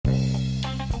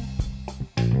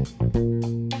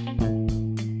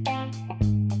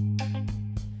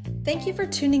Thank you for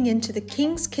tuning in to the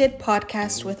King's Kid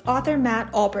podcast with author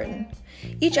Matt Albritton.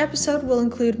 Each episode will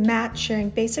include Matt sharing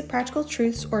basic practical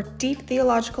truths or deep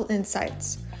theological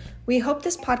insights. We hope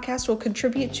this podcast will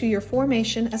contribute to your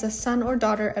formation as a son or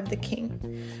daughter of the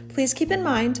King. Please keep in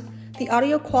mind, the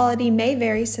audio quality may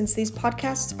vary since these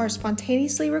podcasts are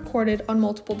spontaneously recorded on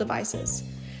multiple devices.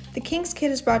 The King's Kid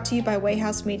is brought to you by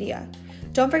Wayhouse Media.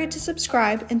 Don't forget to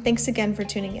subscribe, and thanks again for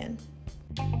tuning in.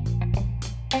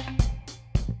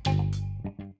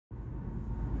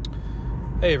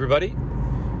 Hey everybody,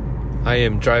 I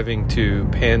am driving to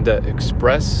Panda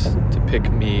Express to pick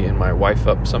me and my wife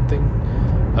up some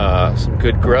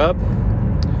good grub,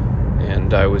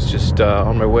 and I was just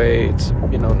on my way. It's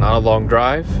not a long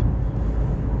drive,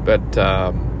 but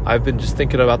I've been just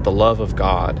thinking about the love of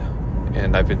God,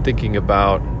 and I've been thinking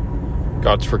about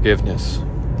God's forgiveness.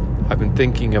 I've been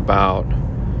thinking about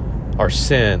our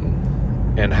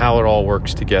sin and how it all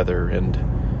works together, and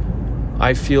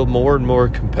I feel more and more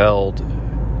compelled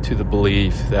to the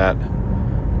belief that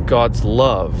God's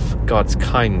love, God's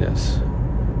kindness,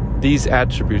 these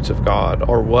attributes of God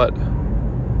are what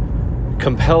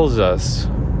compels us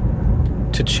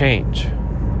to change.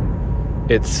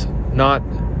 It's not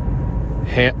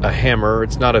a hammer.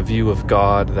 It's not a view of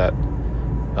God that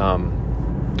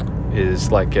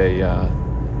is like a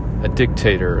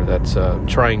dictator that's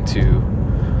trying to,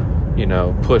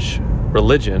 push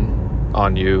religion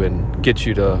on you and get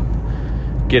you to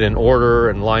get in order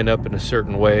and line up in a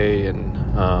certain way and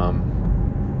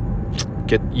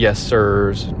get yes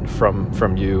sirs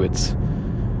from you.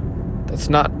 That's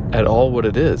not at all what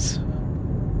it is.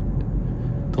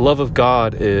 The love of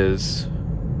God is,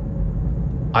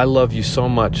 I love you so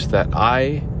much that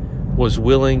I was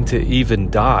willing to even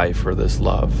die for this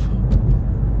love.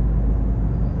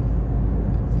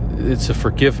 It's a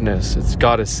forgiveness. It's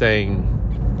God is saying,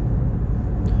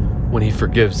 when He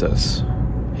forgives us,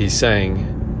 He's saying,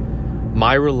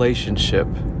 my relationship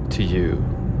to you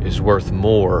is worth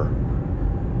more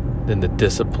than the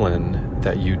discipline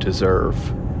that you deserve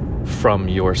from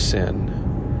your sin.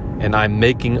 And I'm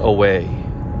making a way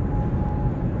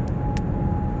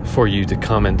for you to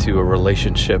come into a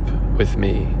relationship with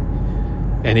me.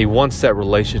 And He wants that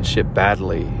relationship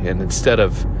badly. And instead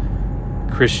of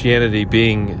Christianity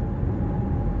being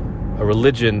a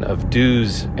religion of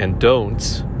do's and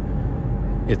don'ts,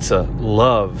 it's a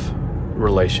love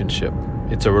relationship.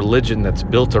 It's a religion that's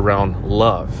built around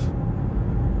love.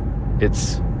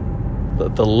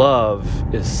 The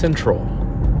love is central.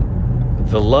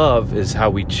 The love is how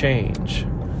we change.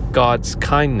 God's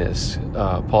kindness,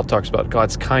 Paul talks about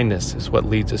God's kindness is what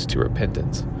leads us to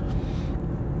repentance.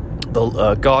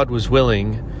 God was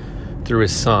willing through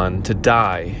His Son to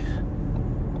die,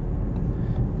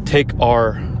 take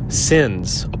our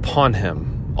sins upon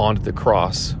Him onto the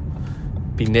cross,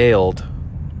 be nailed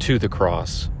to the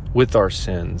cross with our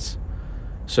sins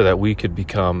so that we could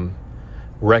become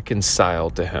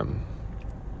reconciled to Him.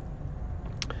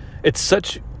 It's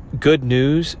such good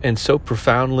news and so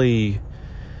profoundly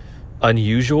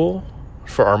unusual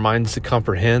for our minds to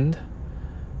comprehend.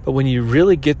 But when you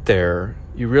really get there,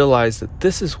 you realize that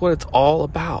this is what it's all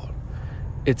about.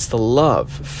 It's the love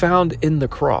found in the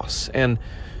cross. And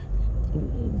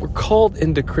we're called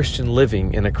into Christian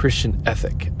living and a Christian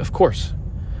ethic, of course.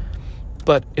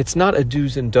 But it's not a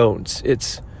do's and don'ts.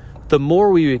 It's the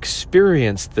more we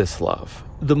experience this love,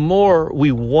 the more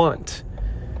we want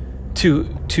to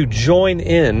join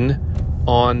in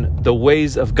on the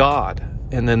ways of God.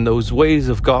 And then those ways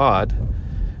of God,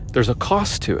 there's a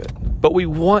cost to it. But we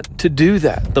want to do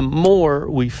that the more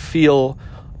we feel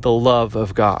the love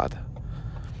of God.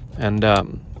 And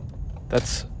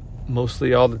that's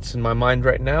mostly all that's in my mind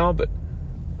right now. But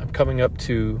I'm coming up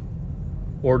to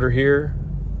order here.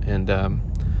 And I'm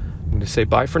going to say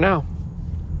bye for now.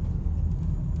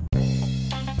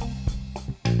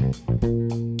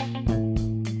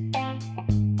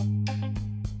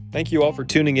 Thank you all for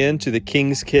tuning in to the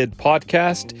King's Kid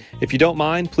podcast. If you don't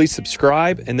mind, please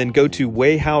subscribe and then go to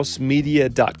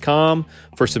wayhousemedia.com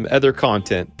for some other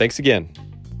content. Thanks again.